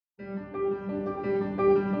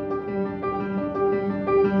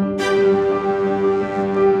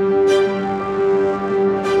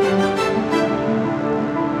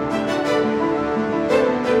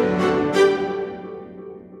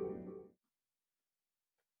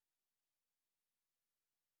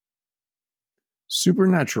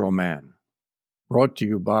Supernatural Man, brought to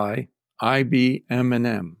you by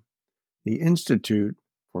IBM&M, the Institute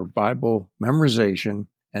for Bible Memorization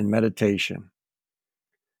and Meditation.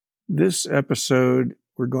 This episode,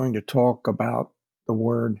 we're going to talk about the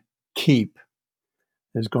word keep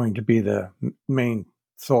is going to be the main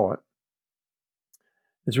thought.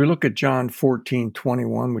 As we look at John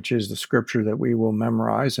 14:21, which is the scripture that we will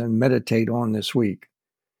memorize and meditate on this week.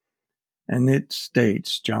 And it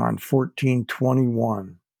states, John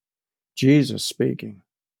 14:21, Jesus speaking,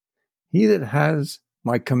 "He that has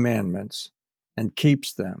my commandments and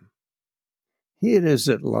keeps them, he it is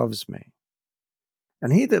that loves me.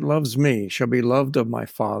 And he that loves me shall be loved of my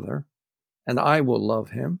Father, and I will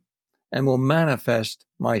love him, and will manifest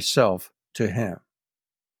myself to him."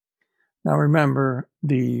 Now remember,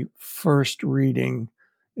 the first reading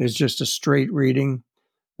is just a straight reading.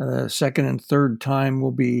 The second and third time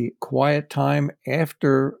will be quiet time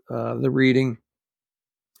after the reading.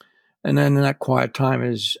 And then that quiet time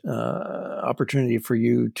is opportunity for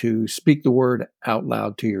you to speak the word out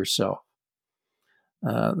loud to yourself.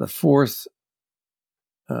 The fourth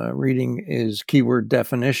reading is keyword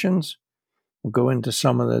definitions. We'll go into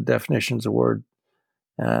some of the definitions of word,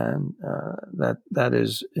 and that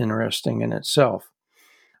is interesting in itself.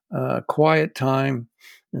 Quiet time,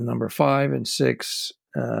 and number 5 and 6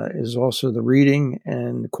 is also the reading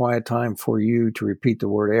and the quiet time for you to repeat the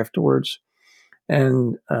word afterwards.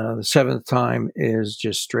 And the 7th time is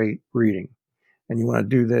just straight reading. And you want to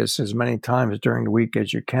do this as many times during the week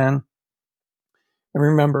as you can. And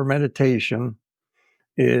remember, meditation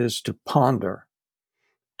is to ponder,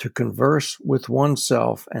 to converse with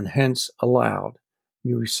oneself, and hence aloud.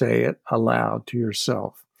 You say it aloud to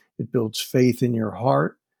yourself. It builds faith in your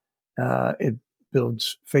heart.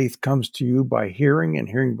 Faith comes to you by hearing, and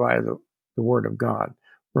hearing by the word of God,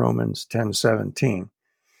 Romans 10:17.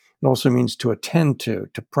 It also means to attend to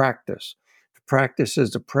practice. To practice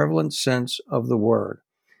is the prevalent sense of the word,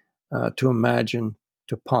 to imagine,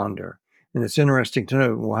 to ponder. And it's interesting to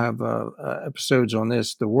note, we'll have episodes on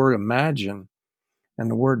this, the word imagine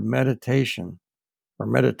and the word meditation or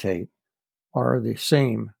meditate are the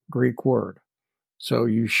same Greek word. So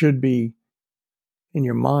you should be in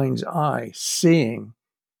your mind's eye seeing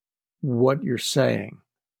what you're saying.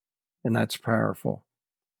 And that's powerful.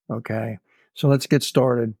 Okay. So let's get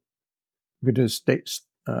started. We're going to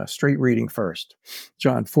do straight reading first.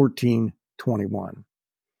 John 14:21.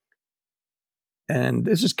 And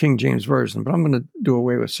this is King James Version, but I'm going to do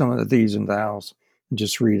away with some of the these and thous and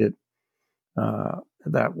just read it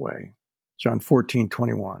that way. John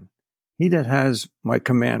 14:21. "He that has my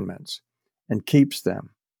commandments and keeps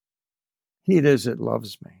them, he it is that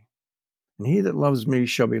loves me. And he that loves me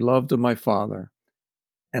shall be loved of my Father,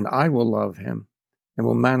 and I will love him, and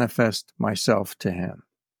will manifest myself to him."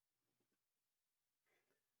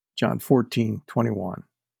 John 14:21.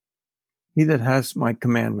 "He that has my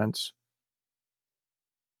commandments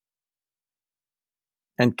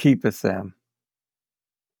and keepeth them,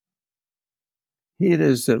 he it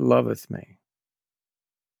is that loveth me.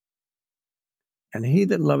 And he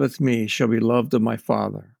that loveth me shall be loved of my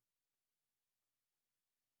Father,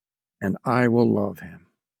 and I will love him,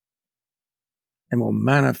 and will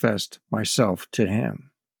manifest myself to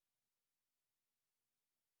him."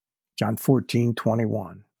 John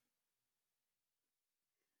 14:21.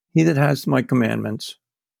 "He that has my commandments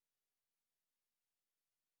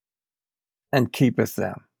and keepeth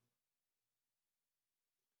them,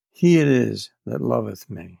 he it is that loveth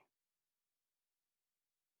me.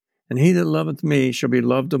 And he that loveth me shall be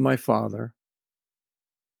loved of my Father,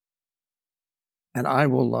 and I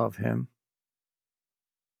will love him,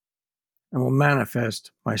 and will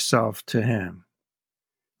manifest myself to him."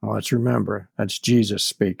 Well, let's remember, that's Jesus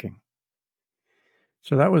speaking.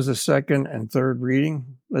 So that was the second and third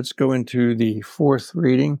reading. Let's go into the fourth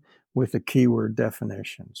reading with the keyword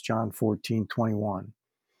definitions. John 14:21.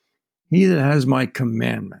 "He that has my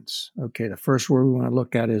commandments." Okay, the first word we want to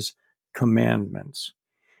look at is commandments.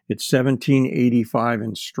 It's 1785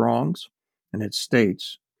 in Strong's, and it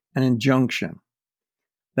states, an injunction.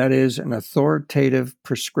 That is an authoritative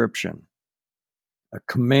prescription, a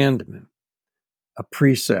commandment, a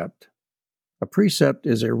precept. A precept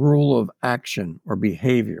is a rule of action or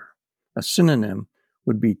behavior. A synonym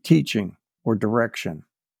would be teaching or direction.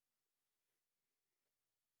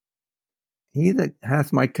 "He that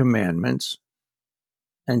hath my commandments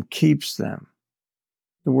and keeps them."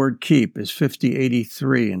 The word keep is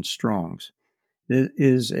 5083 in Strong's. It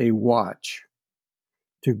is a watch,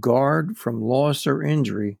 to guard from loss or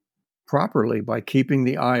injury properly by keeping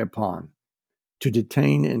the eye upon, to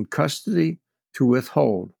detain in custody, to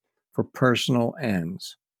withhold for personal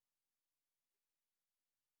ends.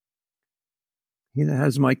 He that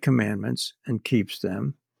has my commandments and keeps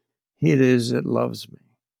them, he it is that loves me.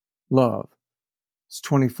 Love. It's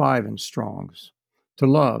 25 in Strong's. To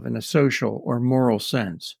love in a social or moral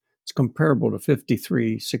sense. It's comparable to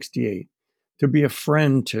 5368. To be a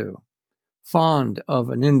friend to, fond of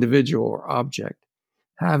an individual or object,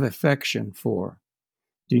 have affection for,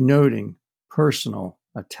 denoting personal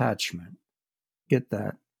attachment. Get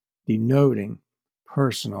that? Denoting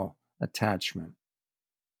personal attachment.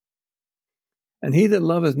 And he that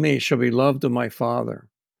loveth me shall be loved of my Father,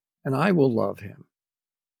 and I will love him.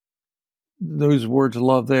 Those words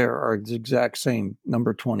love there are the exact same,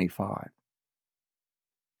 number 25.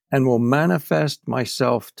 And will manifest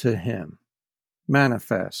myself to him.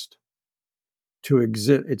 Manifest. To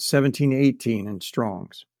exhibit, it's 1718 in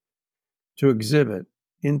Strong's. To exhibit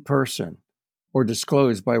in person or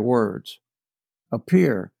disclose by words.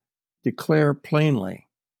 Appear, declare plainly,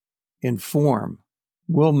 inform,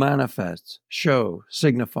 will manifest, show,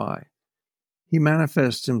 signify. He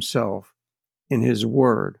manifests himself in his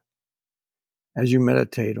word as you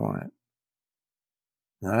meditate on it.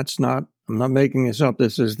 Now, I'm not making this up.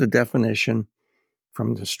 This is the definition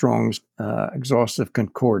from the Strong's Exhaustive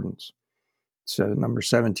Concordance. It's number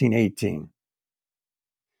 1718.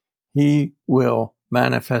 He will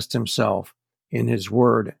manifest himself in his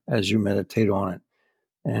word as you meditate on it.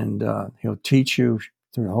 And he'll teach you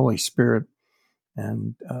through the Holy Spirit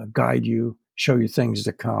and guide you, show you things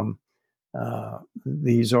to come.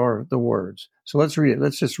 These are the words. So let's read it.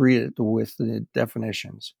 Let's just read it with the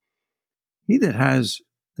definitions. He that has,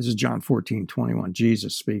 this is John 14:21,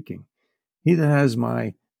 Jesus speaking. He that has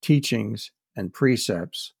my teachings and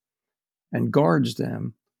precepts and guards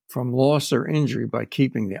them from loss or injury by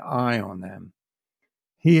keeping the eye on them,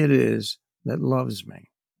 he it is that loves me.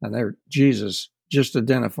 And there, Jesus just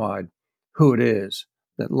identified who it is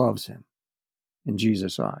that loves him in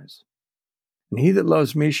Jesus' eyes. And he that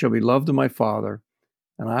loves me shall be loved of my Father,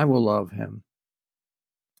 and I will love him,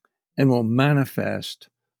 and will manifest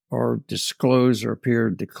or disclose or appear,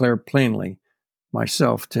 declare plainly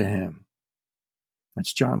myself to him.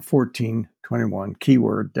 That's John 14:21,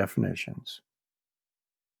 keyword definitions.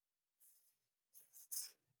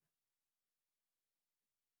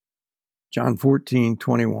 John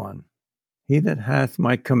 14:21, he that hath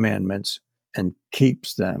my commandments and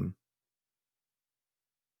keeps them,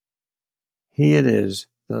 he it is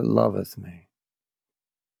that loveth me.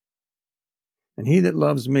 And he that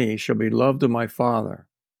loves me shall be loved of my Father,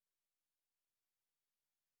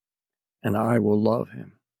 and I will love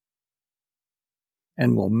him,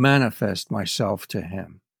 and will manifest myself to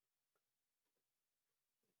him.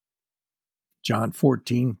 John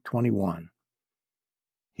 14:21,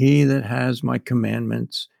 he that has my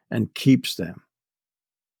commandments and keeps them,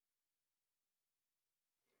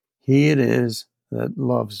 he it is that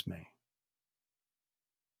loves me.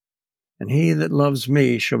 And he that loves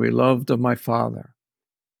me shall be loved of my Father,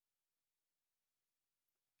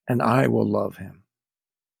 and I will love him,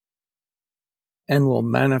 and will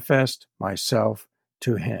manifest myself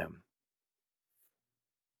to him.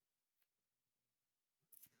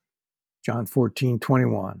 John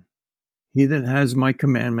 14:21, he that has my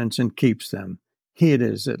commandments and keeps them, he it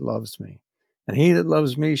is that loves me. And he that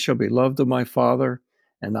loves me shall be loved of my Father,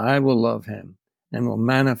 and I will love him, and will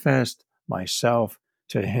manifest myself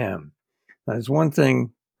to him. That is one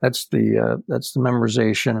thing. That's the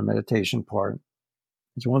memorization and meditation part.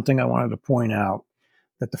 There's one thing I wanted to point out,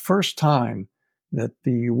 that the first time that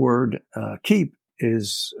the word keep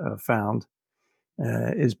is found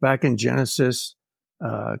is back in Genesis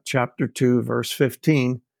chapter 2, verse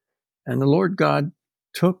 15. And the Lord God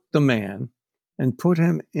took the man and put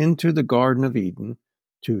him into the Garden of Eden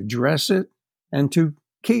to dress it and to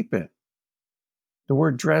keep it. The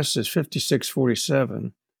word dress is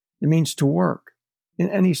 5647. It means to work in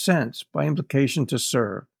any sense, by implication to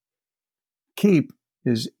serve. Keep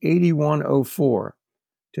is 8104,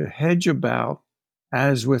 to hedge about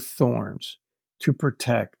as with thorns, to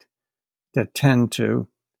protect, to tend to,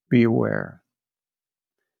 be aware.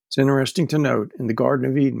 It's interesting to note, in the Garden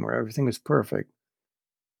of Eden, where everything was perfect,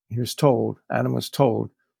 Adam was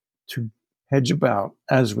told to hedge about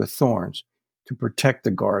as with thorns, to protect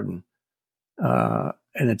the garden. And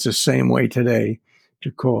it's the same way today,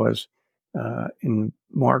 because in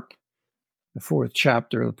Mark, the 4th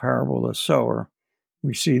chapter of the parable of the sower,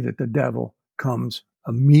 we see that the devil comes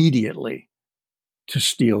immediately to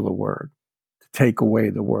steal the word, to take away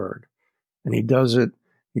the word. And he does it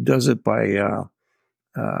by,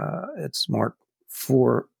 it's Mark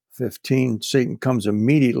 4:15. Satan comes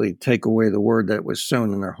immediately to take away the word that was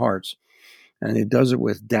sown in their hearts. And he does it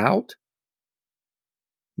with doubt,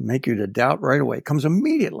 make you to doubt right away. It comes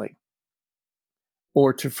immediately.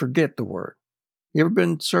 or to forget the word. You ever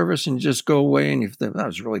been in service and you just go away and you think, that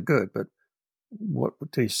was really good, but what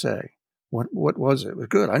would they say? What was it? It was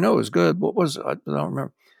good. I know it was good. What was it? I don't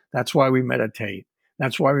remember. That's why we meditate.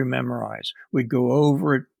 That's why we memorize. We go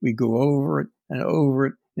over it. We go over it and over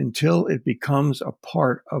it until it becomes a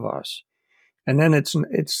part of us. And then it's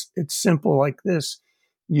simple like this.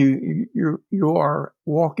 You are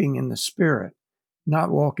walking in the spirit,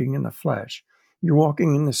 not walking in the flesh. You're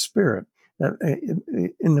walking in the spirit.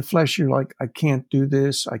 In the flesh, you're like, I can't do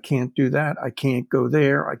this, I can't do that, I can't go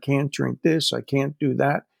there, I can't drink this, I can't do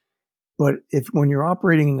that. But when you're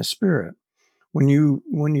operating in the spirit, when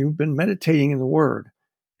you've been meditating in the word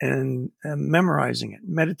and memorizing it,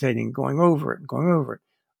 meditating, going over it,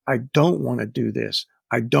 I don't want to do this.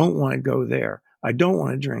 I don't want to go there. I don't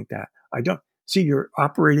want to drink that. I don't see you're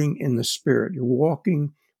operating in the spirit. You're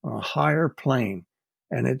walking on a higher plane,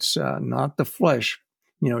 and it's not the flesh,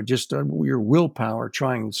 just your willpower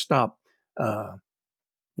trying to stop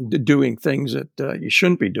doing things that you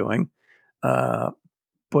shouldn't be doing.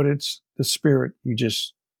 But it's the spirit. You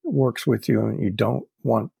just works with you, and you don't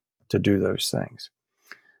want to do those things.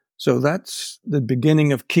 So that's the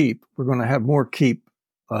beginning of Keep. We're going to have more Keep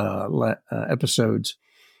episodes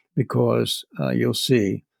because you'll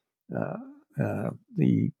see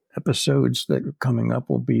the episodes that are coming up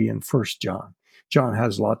will be in First John. John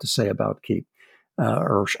has a lot to say about Keep,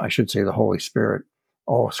 or I should say the Holy Spirit.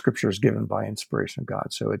 All Scripture is given by inspiration of God,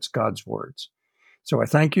 so it's God's words. So I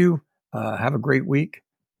thank you. Have a great week.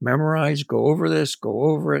 Memorize, go over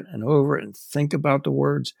it, and think about the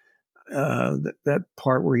words. That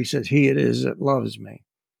part where he says, he it is that loves me.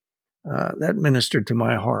 That ministered to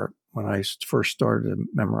my heart when I first started to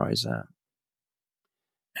memorize that.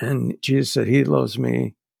 And Jesus said, he that loves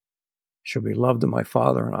me shall be loved of my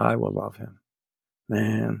Father, and I will love him.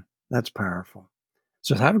 Man, that's powerful.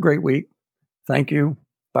 So have a great week. Thank you.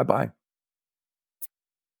 Bye-bye.